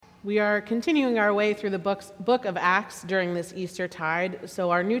We are continuing our way through the book of Acts during this Easter tide. So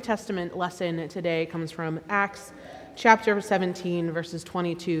our New Testament lesson today comes from Acts chapter 17, verses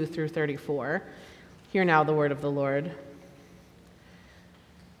 22 through 34. Hear now the word of the Lord.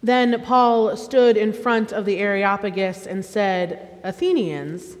 Then Paul stood in front of the Areopagus and said,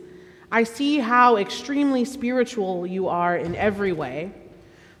 "Athenians, I see how extremely spiritual you are in every way.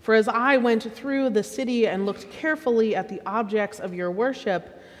 For as I went through the city and looked carefully at the objects of your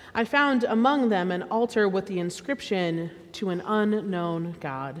worship, I found among them an altar with the inscription, 'To an unknown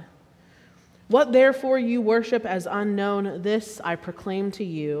God.' What therefore you worship as unknown, this I proclaim to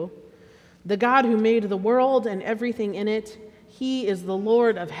you. The God who made the world and everything in it, he is the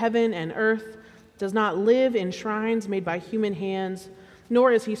Lord of heaven and earth, does not live in shrines made by human hands,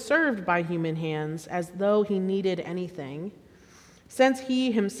 nor is he served by human hands as though he needed anything. Since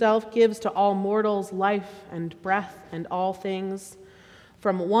he himself gives to all mortals life and breath and all things,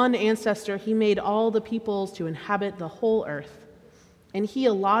 from one ancestor he made all the peoples to inhabit the whole earth. And he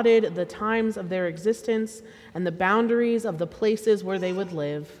allotted the times of their existence and the boundaries of the places where they would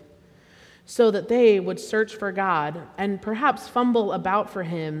live, so that they would search for God and perhaps fumble about for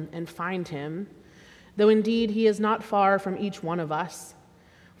him and find him, though indeed he is not far from each one of us.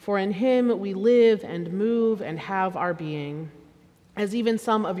 For in him we live and move and have our being, as even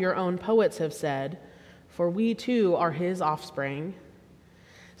some of your own poets have said, for we too are his offspring.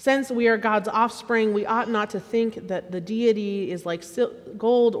 Since we are God's offspring, we ought not to think that the deity is like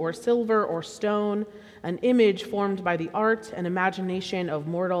gold or silver or stone, an image formed by the art and imagination of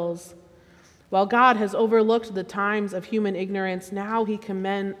mortals. While God has overlooked the times of human ignorance, now he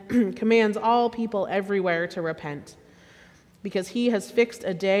commands all people everywhere to repent, because he has fixed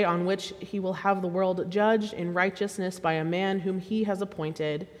a day on which he will have the world judged in righteousness by a man whom he has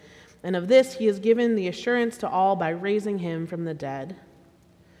appointed, and of this he has given the assurance to all by raising him from the dead."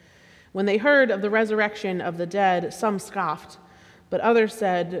 When they heard of the resurrection of the dead, some scoffed, but others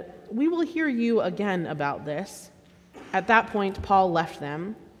said, "We will hear you again about this." At that point, Paul left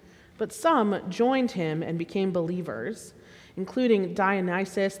them, but some joined him and became believers, including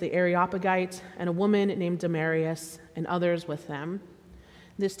Dionysius the Areopagite and a woman named Damaris and others with them.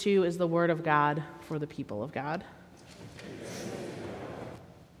 This too is the word of God for the people of God.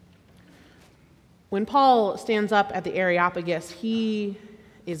 When Paul stands up at the Areopagus, he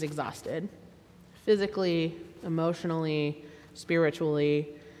is exhausted, physically, emotionally, spiritually.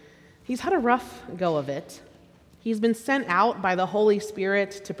 He's had a rough go of it. He's been sent out by the Holy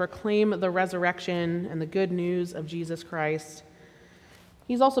Spirit to proclaim the resurrection and the good news of Jesus Christ.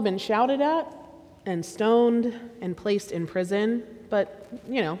 He's also been shouted at and stoned and placed in prison, but,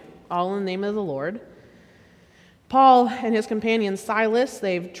 all in the name of the Lord. Paul and his companion Silas,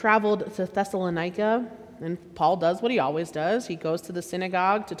 they've traveled to Thessalonica, and Paul does what he always does. He goes to the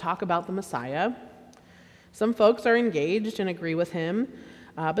synagogue to talk about the Messiah. Some folks are engaged and agree with him,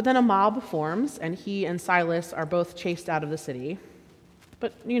 but then a mob forms, and he and Silas are both chased out of the city.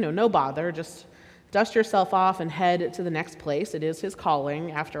 But, no bother. Just dust yourself off and head to the next place. It is his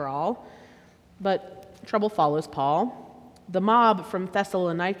calling, after all. But trouble follows Paul. The mob from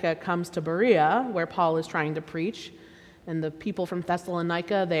Thessalonica comes to Berea, where Paul is trying to preach, and the people from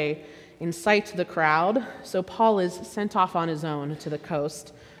Thessalonica, they incite the crowd. So Paul is sent off on his own to the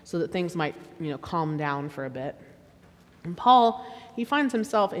coast so that things might, calm down for a bit. And Paul, he finds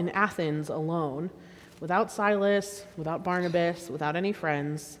himself in Athens alone, without Silas, without Barnabas, without any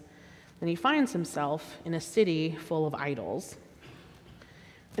friends, and he finds himself in a city full of idols.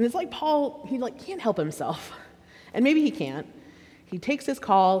 And it's like Paul, he can't help himself. And maybe he can't. He takes his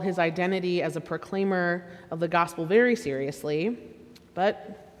call, his identity as a proclaimer of the gospel very seriously,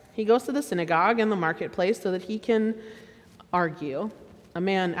 but he goes to the synagogue and the marketplace so that he can argue. A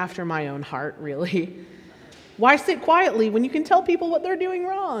man after my own heart, really. Why sit quietly when you can tell people what they're doing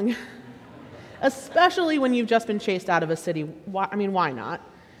wrong? Especially when you've just been chased out of a city. Why not?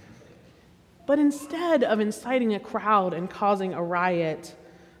 But instead of inciting a crowd and causing a riot,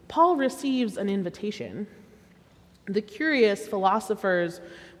 Paul receives an invitation. The curious philosophers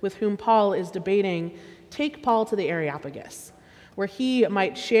with whom Paul is debating take Paul to the Areopagus, where he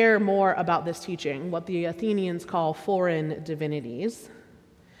might share more about this teaching, what the Athenians call foreign divinities.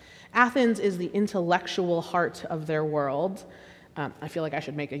 Athens is the intellectual heart of their world. I feel like I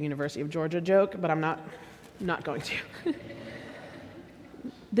should make a University of Georgia joke, but I'm not going to.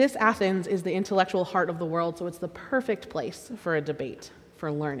 This Athens is the intellectual heart of the world, so it's the perfect place for a debate,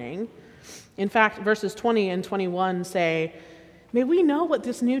 for learning. In fact, verses 20 and 21 say, "May we know what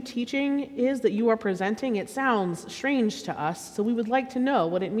this new teaching is that you are presenting? It sounds strange to us, so we would like to know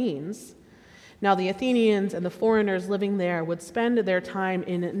what it means. Now the Athenians and the foreigners living there would spend their time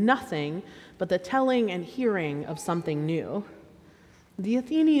in nothing but the telling and hearing of something new. The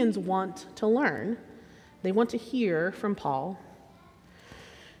Athenians want to learn. They want to hear from Paul.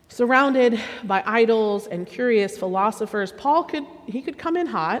 Surrounded by idols and curious philosophers, Paul could come in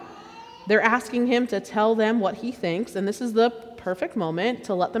hot. They're asking him to tell them what he thinks, and this is the perfect moment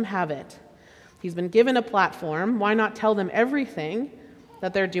to let them have it. He's been given a platform. Why not tell them everything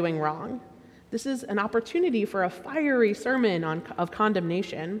that they're doing wrong? This is an opportunity for a fiery sermon of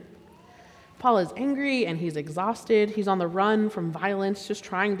condemnation. Paul is angry and he's exhausted. He's on the run from violence, just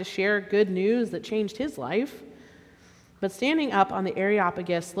trying to share good news that changed his life. But standing up on the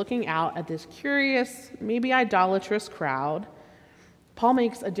Areopagus, looking out at this curious, maybe idolatrous crowd, Paul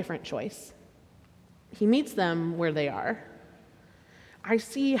makes a different choice. He meets them where they are. I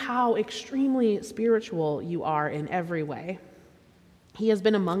see how extremely spiritual you are in every way. He has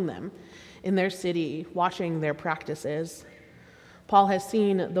been among them in their city, watching their practices. Paul has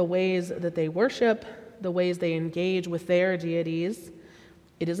seen the ways that they worship, the ways they engage with their deities.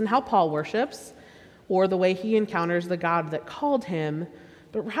 It isn't how Paul worships or the way he encounters the God that called him,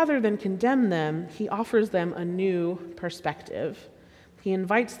 but rather than condemn them, he offers them a new perspective. He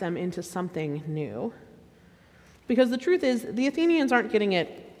invites them into something new. Because the truth is, the Athenians aren't getting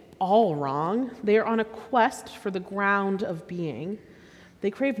it all wrong. They are on a quest for the ground of being.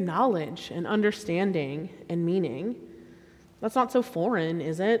 They crave knowledge and understanding and meaning. That's not so foreign,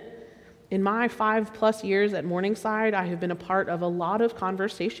 is it? In my 5+ years at Morningside, I have been a part of a lot of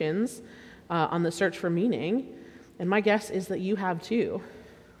conversations on the search for meaning, and my guess is that you have too.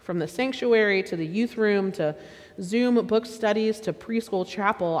 From the sanctuary to the youth room to Zoom book studies to preschool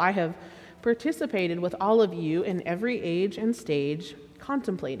chapel, I have participated with all of you in every age and stage,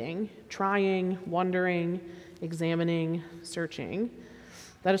 contemplating, trying, wondering, examining, searching.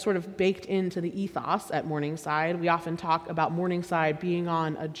 That is sort of baked into the ethos at Morningside. We often talk about Morningside being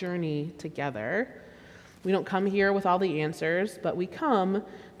on a journey together. We don't come here with all the answers, but we come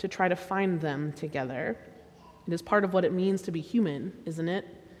to try to find them together. It is part of what it means to be human, isn't it?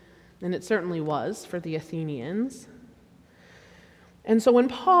 And it certainly was for the Athenians. And so when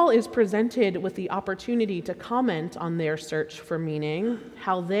Paul is presented with the opportunity to comment on their search for meaning,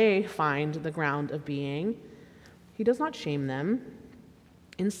 how they find the ground of being, he does not shame them.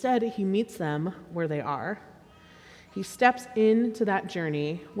 Instead, he meets them where they are. He steps into that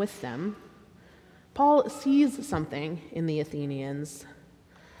journey with them. Paul sees something in the Athenians.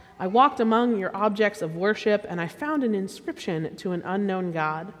 I walked among your objects of worship, and I found an inscription to an unknown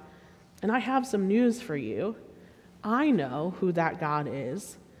God. And I have some news for you. I know who that God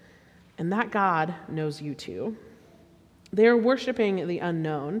is, and that God knows you too. They're worshiping the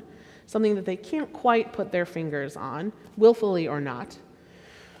unknown, something that they can't quite put their fingers on, willfully or not.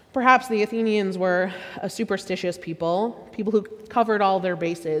 Perhaps the Athenians were a superstitious people who covered all their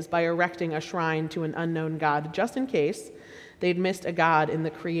bases by erecting a shrine to an unknown god just in case they'd missed a god in the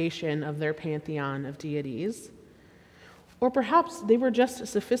creation of their pantheon of deities. Or perhaps they were just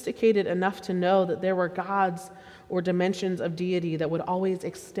sophisticated enough to know that there were gods or dimensions of deity that would always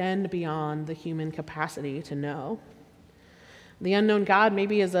extend beyond the human capacity to know. The unknown god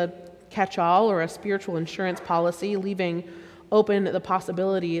maybe is a catch-all or a spiritual insurance policy, leaving open the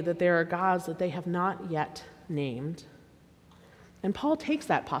possibility that there are gods that they have not yet named. And Paul takes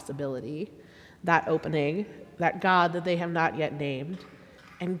that possibility, that opening, that God that they have not yet named,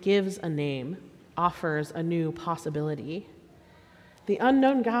 and gives a name, offers a new possibility. The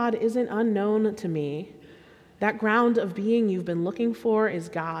unknown God isn't unknown to me. That ground of being you've been looking for is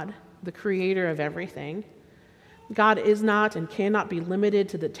God, the creator of everything. God is not and cannot be limited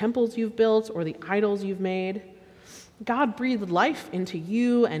to the temples you've built or the idols you've made. God breathed life into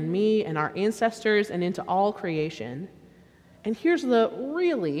you and me and our ancestors and into all creation. And here's the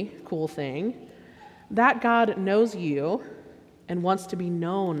really cool thing. That God knows you and wants to be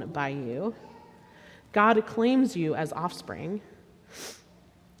known by you. God claims you as offspring.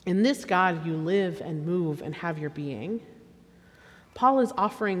 In this God, you live and move and have your being. Paul is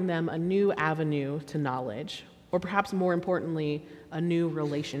offering them a new avenue to knowledge, or perhaps more importantly, a new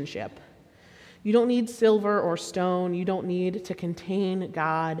relationship. You don't need silver or stone. You don't need to contain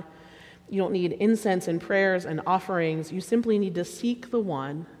God. You don't need incense and prayers and offerings. You simply need to seek the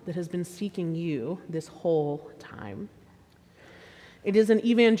one that has been seeking you this whole time. It is an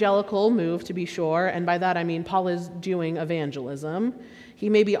evangelical move, to be sure, and by that I mean Paul is doing evangelism. He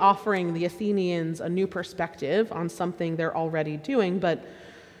may be offering the Athenians a new perspective on something they're already doing, but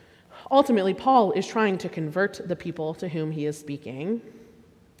ultimately Paul is trying to convert the people to whom he is speaking.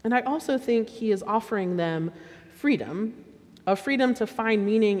 And I also think he is offering them freedom, a freedom to find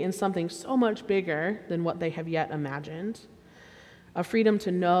meaning in something so much bigger than what they have yet imagined, a freedom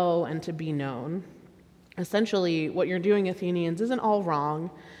to know and to be known. Essentially, what you're doing, Athenians, isn't all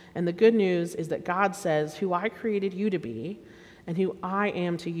wrong, and the good news is that God says who I created you to be and who I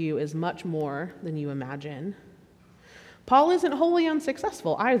am to you is much more than you imagine. Paul isn't wholly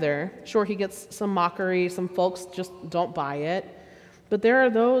unsuccessful either. Sure, he gets some mockery, some folks just don't buy it, but there are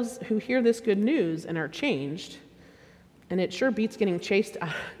those who hear this good news and are changed, and it sure beats getting chased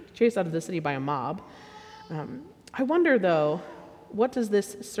out of the city by a mob. I wonder, though, what does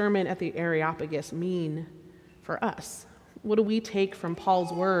this sermon at the Areopagus mean for us? What do we take from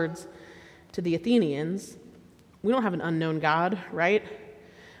Paul's words to the Athenians? We don't have an unknown God, right?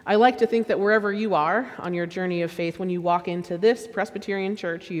 I like to think that wherever you are on your journey of faith, when you walk into this Presbyterian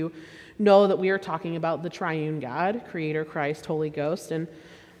church, you know that we are talking about the triune God, Creator, Christ, Holy Ghost. And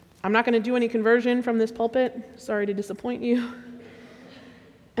I'm not going to do any conversion from this pulpit. Sorry to disappoint you.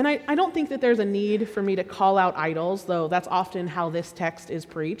 And I don't think that there's a need for me to call out idols, though that's often how this text is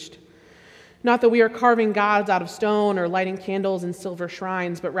preached. Not that we are carving gods out of stone or lighting candles in silver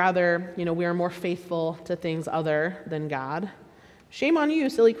shrines, but rather, we are more faithful to things other than God. Shame on you,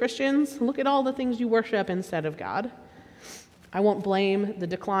 silly Christians. Look at all the things you worship instead of God. I won't blame the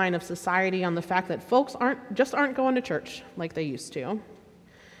decline of society on the fact that folks aren't going to church like they used to.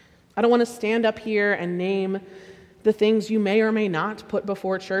 I don't want to stand up here and name the things you may or may not put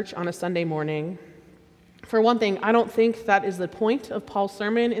before church on a Sunday morning. For one thing, I don't think that is the point of Paul's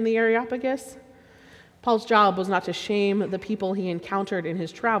sermon in the Areopagus. Paul's job was not to shame the people he encountered in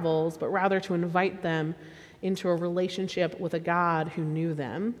his travels, but rather to invite them into a relationship with a God who knew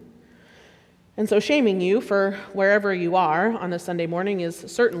them. And so shaming you for wherever you are on a Sunday morning is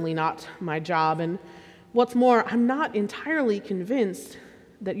certainly not my job. And what's more, I'm not entirely convinced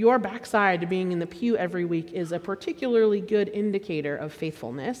that your backside being in the pew every week is a particularly good indicator of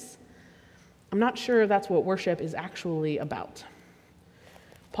faithfulness. I'm not sure that's what worship is actually about.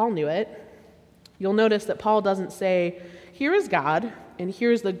 Paul knew it. You'll notice that Paul doesn't say, here is God, and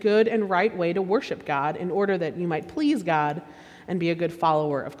here's the good and right way to worship God in order that you might please God and be a good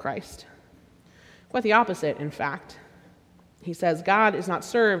follower of Christ. Quite the opposite, in fact. He says God is not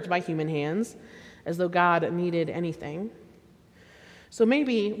served by human hands, as though God needed anything. So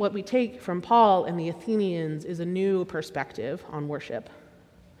maybe what we take from Paul and the Athenians is a new perspective on worship.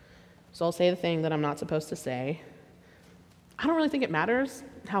 So I'll say the thing that I'm not supposed to say. I don't really think it matters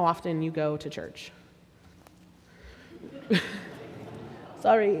how often you go to church.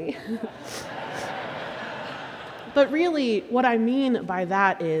 Sorry. But really, what I mean by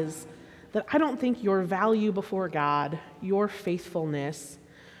that is that I don't think your value before God, your faithfulness,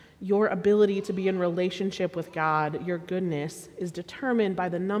 your ability to be in relationship with God, your goodness, is determined by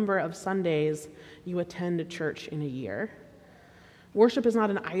the number of Sundays you attend church in a year. Worship is not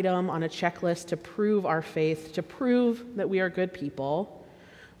an item on a checklist to prove our faith, to prove that we are good people.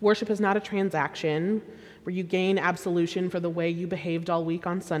 Worship is not a transaction where you gain absolution for the way you behaved all week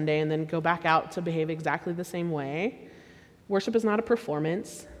on Sunday and then go back out to behave exactly the same way. Worship is not a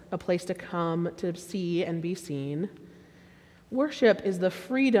performance, a place to come to see and be seen. Worship is the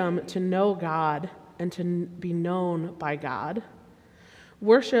freedom to know God and to be known by God.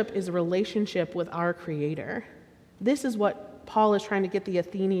 Worship is a relationship with our Creator. This is what Paul is trying to get the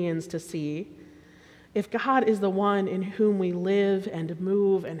Athenians to see. If God is the one in whom we live and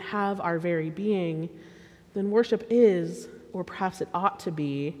move and have our very being, then worship is, or perhaps it ought to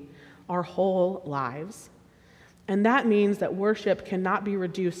be, our whole lives. And that means that worship cannot be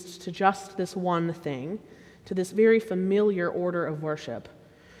reduced to just this one thing, to this very familiar order of worship,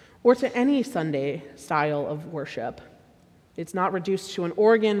 or to any Sunday style of worship. It's not reduced to an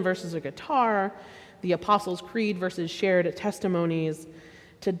organ versus a guitar, the Apostles' Creed versus shared testimonies,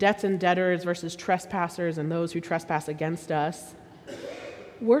 to debts and debtors versus trespassers and those who trespass against us.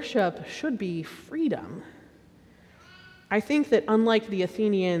 Worship should be freedom. I think that unlike the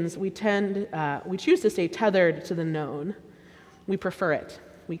Athenians, we choose to stay tethered to the known. We prefer it.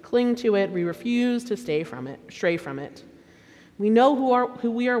 We cling to it. We refuse to stray from it. We know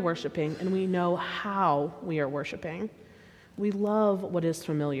who we are worshiping, and we know how we are worshiping. We love what is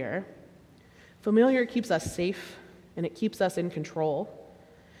familiar. Familiar keeps us safe, and it keeps us in control.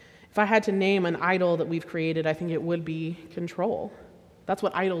 If I had to name an idol that we've created, I think it would be control. That's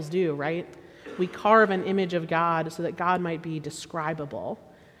what idols do, right? We carve an image of God so that God might be describable.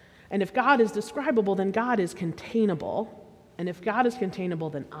 And if God is describable, then God is containable. And if God is containable,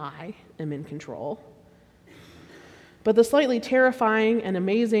 then I am in control. But the slightly terrifying and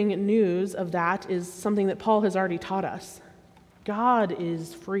amazing news of that is something that Paul has already taught us. God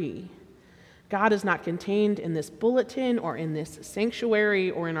is free. God is not contained in this bulletin or in this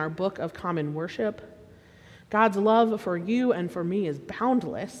sanctuary or in our book of common worship. God's love for you and for me is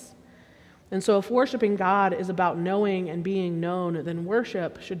boundless. And so if worshiping God is about knowing and being known, then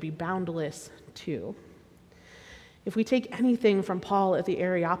worship should be boundless too. If we take anything from Paul at the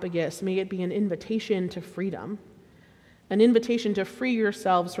Areopagus, may it be an invitation to freedom, an invitation to free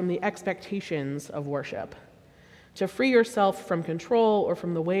yourselves from the expectations of worship, to free yourself from control or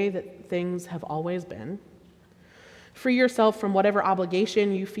from the way that things have always been. Free yourself from whatever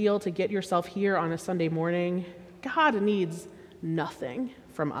obligation you feel to get yourself here on a Sunday morning. God needs nothing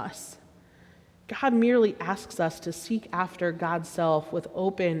from us. God merely asks us to seek after God's self with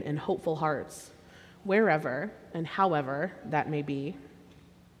open and hopeful hearts, wherever and however that may be.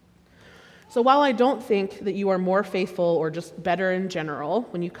 So while I don't think that you are more faithful or just better in general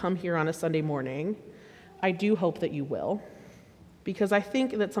when you come here on a Sunday morning, I do hope that you will, because I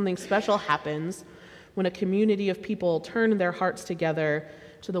think that something special happens when a community of people turn their hearts together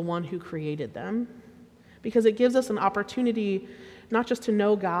to the one who created them, because it gives us an opportunity not just to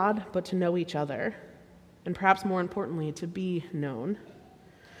know God, but to know each other, and perhaps more importantly, to be known,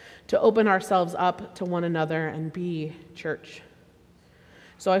 to open ourselves up to one another and be church.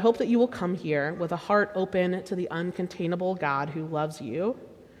 So I hope that you will come here with a heart open to the uncontainable God who loves you.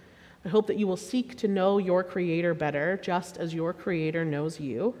 I hope that you will seek to know your Creator better, just as your Creator knows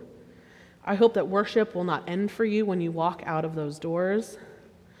you. I hope that worship will not end for you when you walk out of those doors.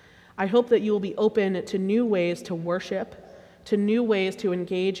 I hope that you will be open to new ways to worship, to new ways to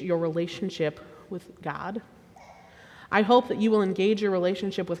engage your relationship with God. I hope that you will engage your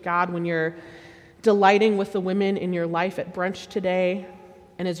relationship with God when you're delighting with the women in your life at brunch today,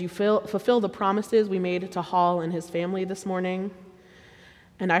 and as you fulfill the promises we made to Hall and his family this morning.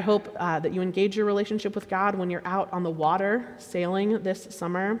 And I hope that you engage your relationship with God when you're out on the water sailing this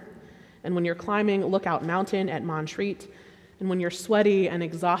summer, and when you're climbing Lookout Mountain at Montreat, and when you're sweaty and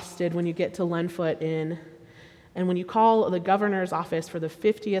exhausted when you get to Lenfoot Inn, and when you call the governor's office for the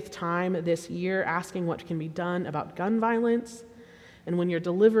 50th time this year asking what can be done about gun violence, and when you're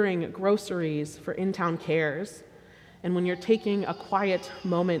delivering groceries for in-town cares, and when you're taking a quiet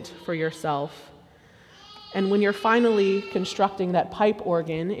moment for yourself, and when you're finally constructing that pipe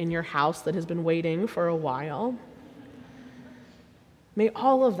organ in your house that has been waiting for a while. May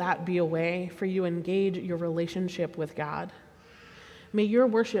all of that be a way for you to engage your relationship with God. May your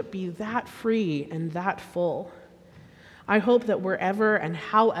worship be that free and that full. I hope that wherever and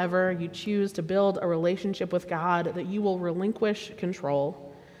however you choose to build a relationship with God, that you will relinquish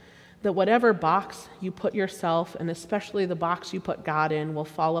control, that whatever box you put yourself, and especially the box you put God in, will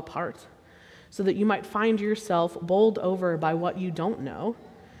fall apart, so that you might find yourself bowled over by what you don't know,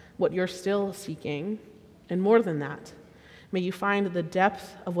 what you're still seeking, and more than that, may you find the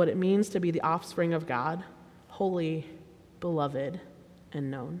depth of what it means to be the offspring of God, holy, beloved,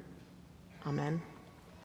 and known. Amen.